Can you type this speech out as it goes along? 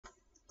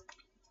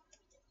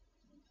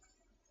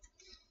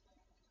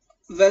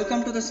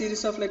Welcome to the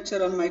series of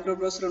lecture on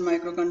microprocessor and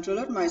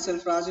microcontroller.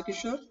 Myself Raju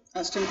Kishore,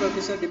 Assistant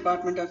Professor,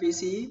 Department of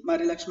ECE,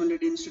 Mari Lakshman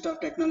Reddy Institute of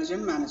Technology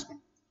and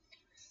Management.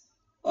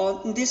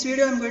 In this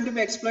video, I am going to be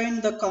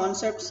explaining the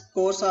concepts,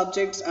 course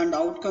objects, and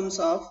outcomes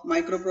of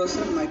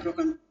microprocessor and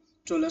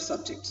microcontroller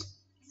subjects.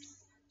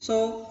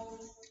 So,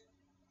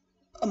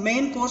 a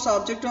main course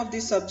object of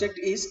this subject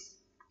is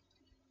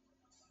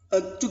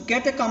to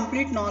get a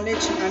complete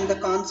knowledge and the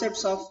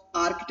concepts of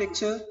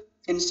architecture,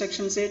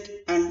 instruction set,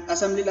 and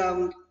assembly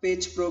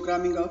language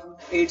programming of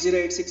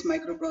 8086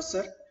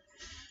 microprocessor.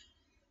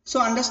 So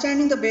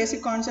understanding the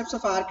basic concepts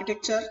of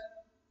architecture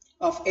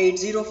of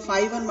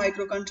 8051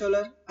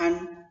 microcontroller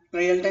and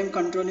real-time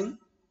controlling,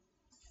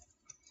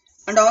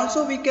 and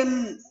also we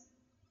can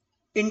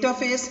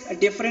interface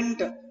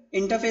different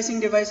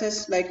interfacing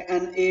devices like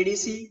an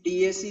ADC,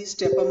 DAC,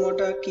 stepper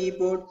motor,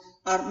 keyboard,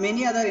 or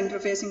many other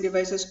interfacing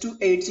devices to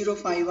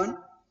 8051,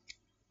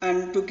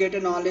 and to get a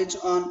knowledge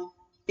on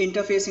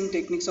interfacing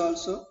techniques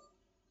also.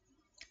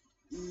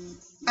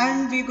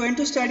 And we're going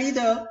to study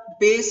the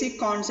basic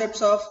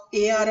concepts of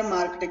ARM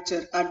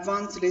architecture,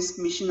 advanced RISC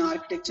machine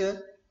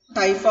architecture,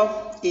 type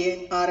of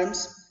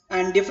ARMs,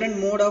 and different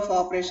mode of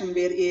operation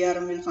where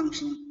ARM will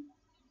function.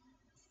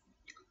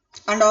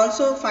 And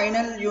also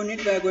final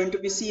unit we are going to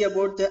be see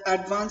about the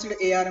advanced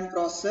ARM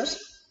processors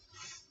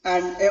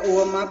and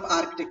OMAP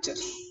architecture.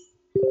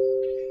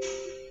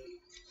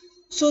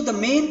 So the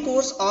main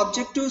course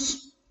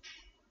objectives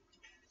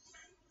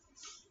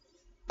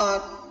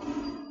are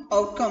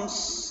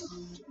outcomes.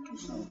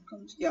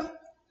 Yeah.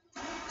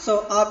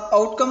 So our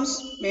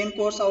outcomes, main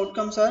course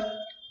outcomes are,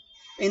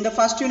 in the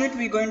first unit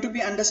we're going to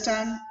be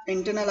understand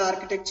internal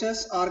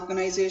architectures,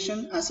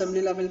 organization,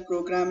 assembly level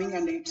programming,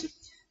 and etc.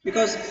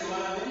 Because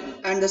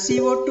and the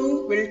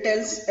CO2 will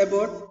tells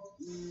about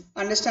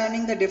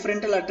understanding the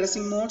differential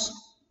addressing modes,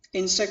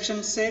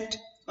 instruction set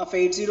of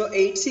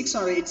 8086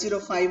 or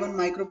 8051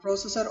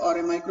 microprocessor or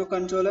a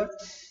microcontroller,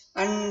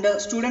 and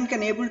student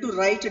can able to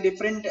write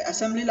different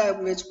assembly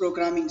language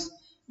programmings,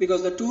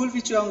 because the tool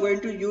which you are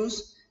going to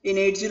use in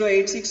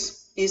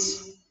 8086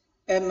 is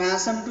a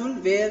MASM tool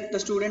where the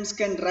students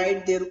can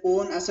write their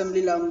own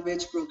assembly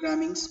language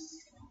programmings.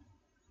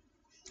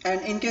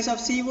 And in case of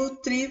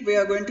CO3 we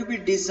are going to be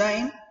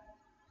design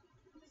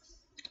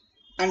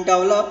and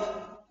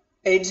develop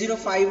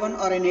 8051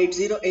 or an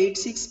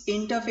 8086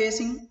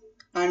 interfacing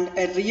and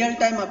a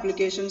real-time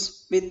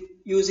applications with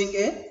using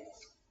a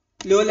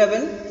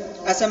low-level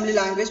assembly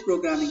language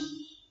programming.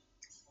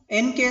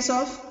 In case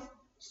of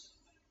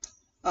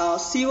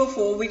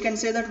CO4, we can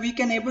say that we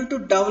can able to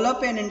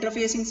develop an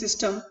interfacing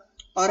system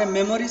or a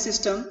memory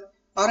system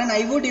or an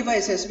IO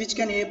devices which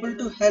can able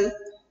to help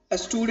a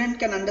student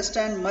can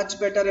understand much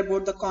better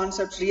about the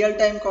concepts,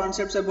 real-time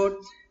concepts about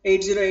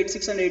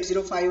 8086 and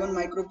 8051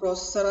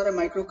 microprocessor or a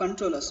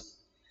microcontrollers.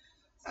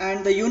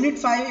 And the unit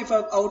 5, if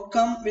our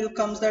outcome will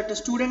comes that the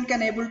student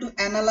can able to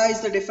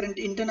analyze the different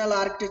internal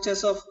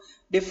architectures of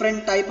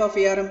different type of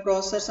ARM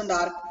processors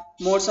and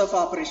modes of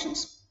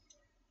operations.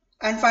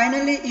 And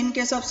finally, in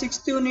case of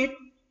 6th unit,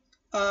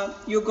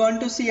 you're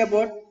going to see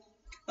about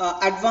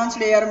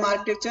advanced ARM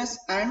architectures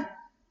and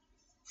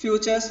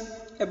futures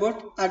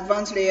about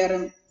advanced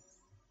ARM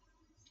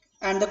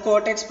and the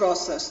Cortex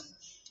processors.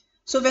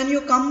 So when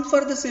you come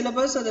for the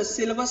syllabus, the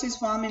syllabus is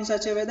formed in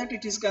such a way that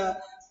it is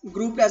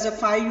grouped as a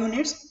 5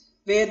 units,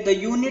 where the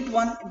unit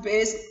 1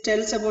 base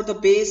tells about the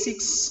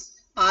basics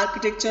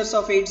architectures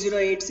of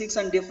 8086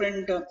 and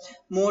different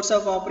modes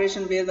of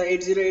operation where the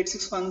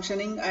 8086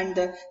 functioning and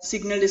the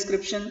signal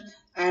description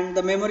and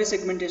the memory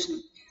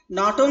segmentation.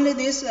 Not only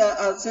this,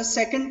 as a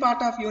second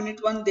part of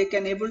unit 1 they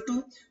can able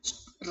to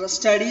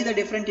study the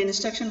different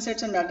instruction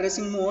sets and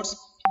addressing modes,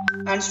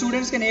 and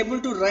students can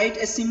able to write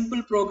a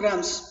simple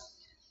programs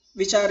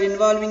which are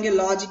involving a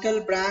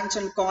logical branch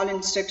and call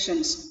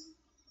instructions,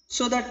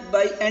 so that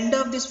by end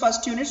of this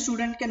first unit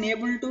student can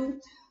able to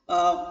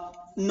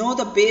know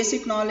the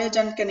basic knowledge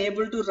and can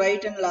able to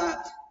write an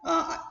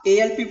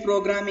ALP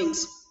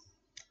programmings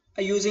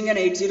using an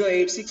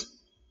 8086.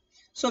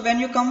 So when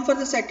you come for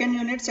the second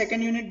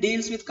unit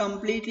deals with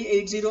completely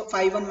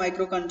 8051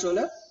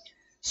 microcontroller.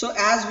 So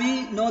as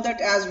we know that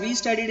as we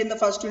studied in the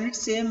first unit,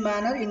 same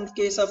manner in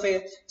case of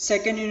a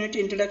second unit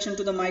introduction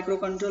to the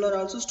microcontroller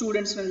also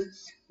students will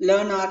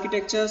learn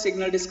architecture,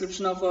 signal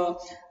description of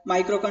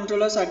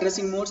microcontrollers,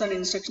 addressing modes and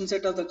instruction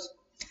set of the.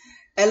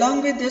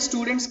 Along with this,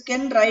 students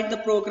can write the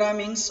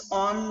programmings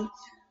on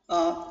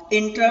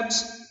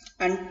interrupts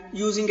and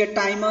using a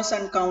timers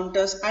and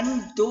counters,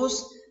 and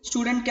those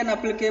student can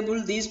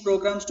applicable these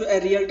programs to a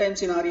real-time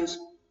scenarios.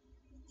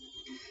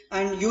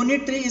 And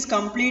unit 3 is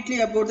completely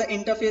about the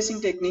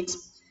interfacing techniques,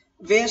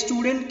 where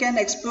student can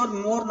explore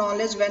more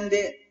knowledge when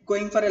they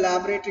going for a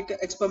laboratory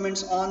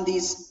experiments on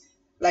these,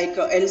 like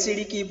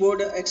LCD,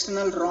 keyboard,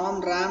 external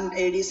ROM, RAM,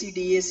 ADC,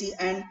 DAC,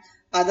 and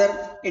other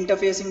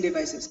interfacing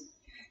devices.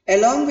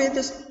 Along with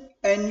this,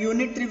 in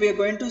unit 3 we are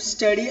going to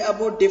study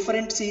about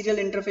different serial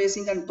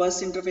interfacing and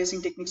bus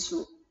interfacing techniques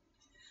too.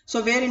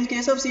 So where in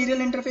case of serial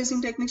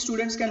interfacing techniques,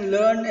 students can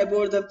learn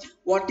about the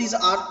what is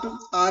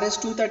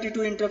RS-232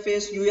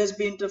 interface,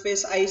 USB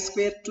interface,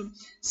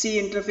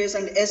 I2C interface,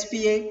 and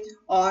SPA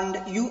and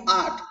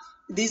UART.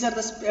 These are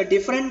the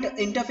different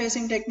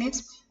interfacing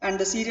techniques and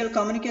the serial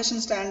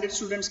communication standard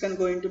students can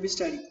go into be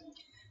study.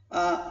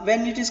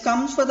 When it is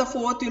comes for the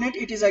fourth unit,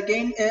 it is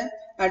again a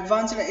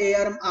advanced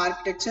ARM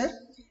architecture.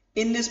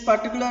 In this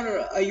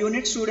particular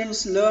unit,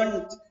 students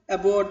learn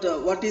about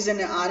what is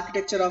an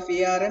architecture of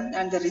ARM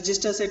and the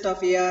register set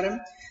of ARM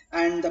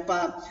and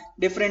the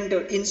different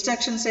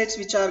instruction sets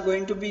which are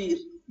going to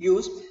be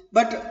used.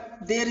 But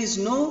there is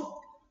no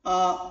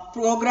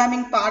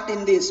programming part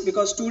in this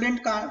because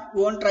student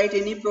won't write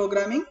any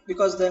programming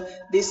because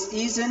this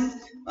is in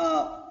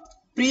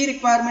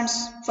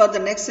pre-requirements for the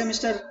next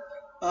semester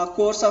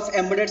course of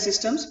embedded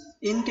systems.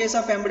 In case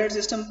of embedded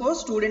system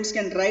course, students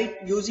can write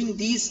using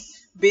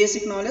these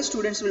basic knowledge.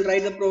 Students will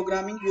write the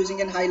programming using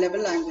in high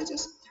level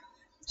languages.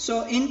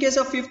 So in case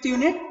of fifth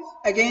unit,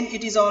 again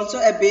it is also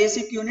a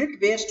basic unit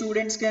where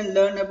students can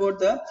learn about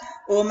the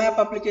OMAP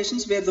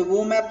applications, where the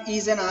OMAP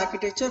is an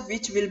architecture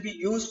which will be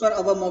used for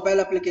our mobile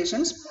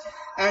applications,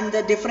 and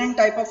the different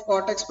type of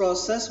Cortex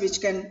processors which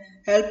can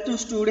help to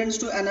students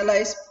to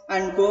analyze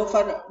and go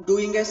for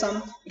doing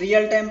some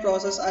real-time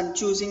process and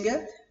choosing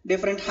a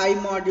different high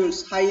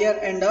modules, higher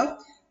end of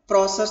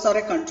processors or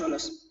a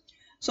controllers.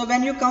 So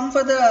when you come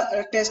for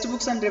the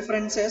textbooks and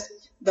references,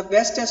 the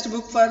best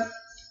textbook for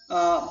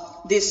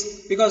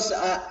this, because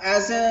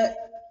as a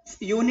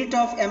unit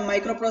of a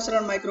microprocessor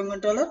or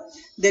microcontroller,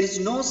 there is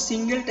no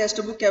single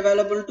textbook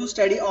available to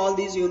study all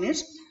these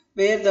units,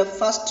 where the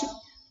first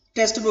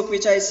textbook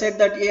which I said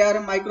that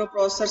ARM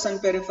microprocessors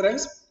and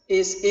peripherals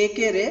is AK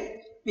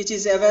Ray, which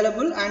is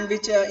available, and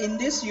which in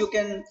this you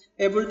can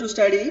able to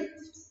study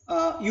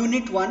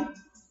unit 1,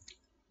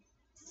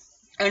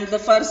 and the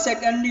first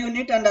second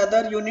unit and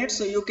other units,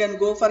 so you can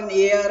go for an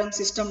ARM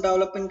system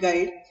development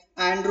guide.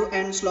 Andrew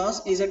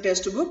Enslow's is a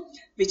textbook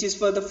which is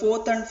for the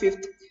 4th and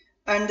 5th,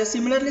 and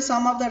similarly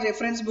some of the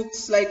reference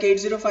books like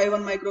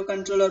 8051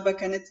 microcontroller by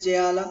Kenneth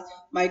Jayala,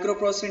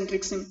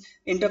 microprocessor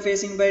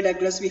interfacing by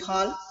Douglas V.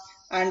 Hall,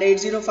 and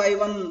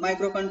 8051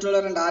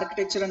 microcontroller and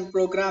architecture and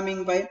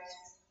programming by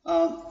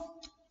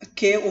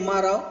K.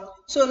 Umarao.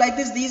 So like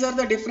this, these are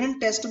the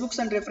different textbooks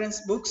and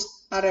reference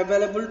books are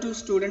available to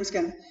students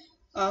can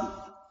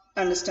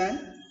understand.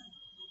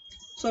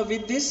 So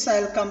with this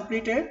I'll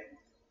completed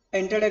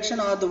introduction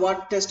or the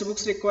what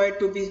textbooks required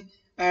to be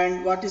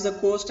and what is the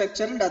course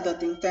structure and other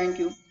thing. Thank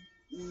you.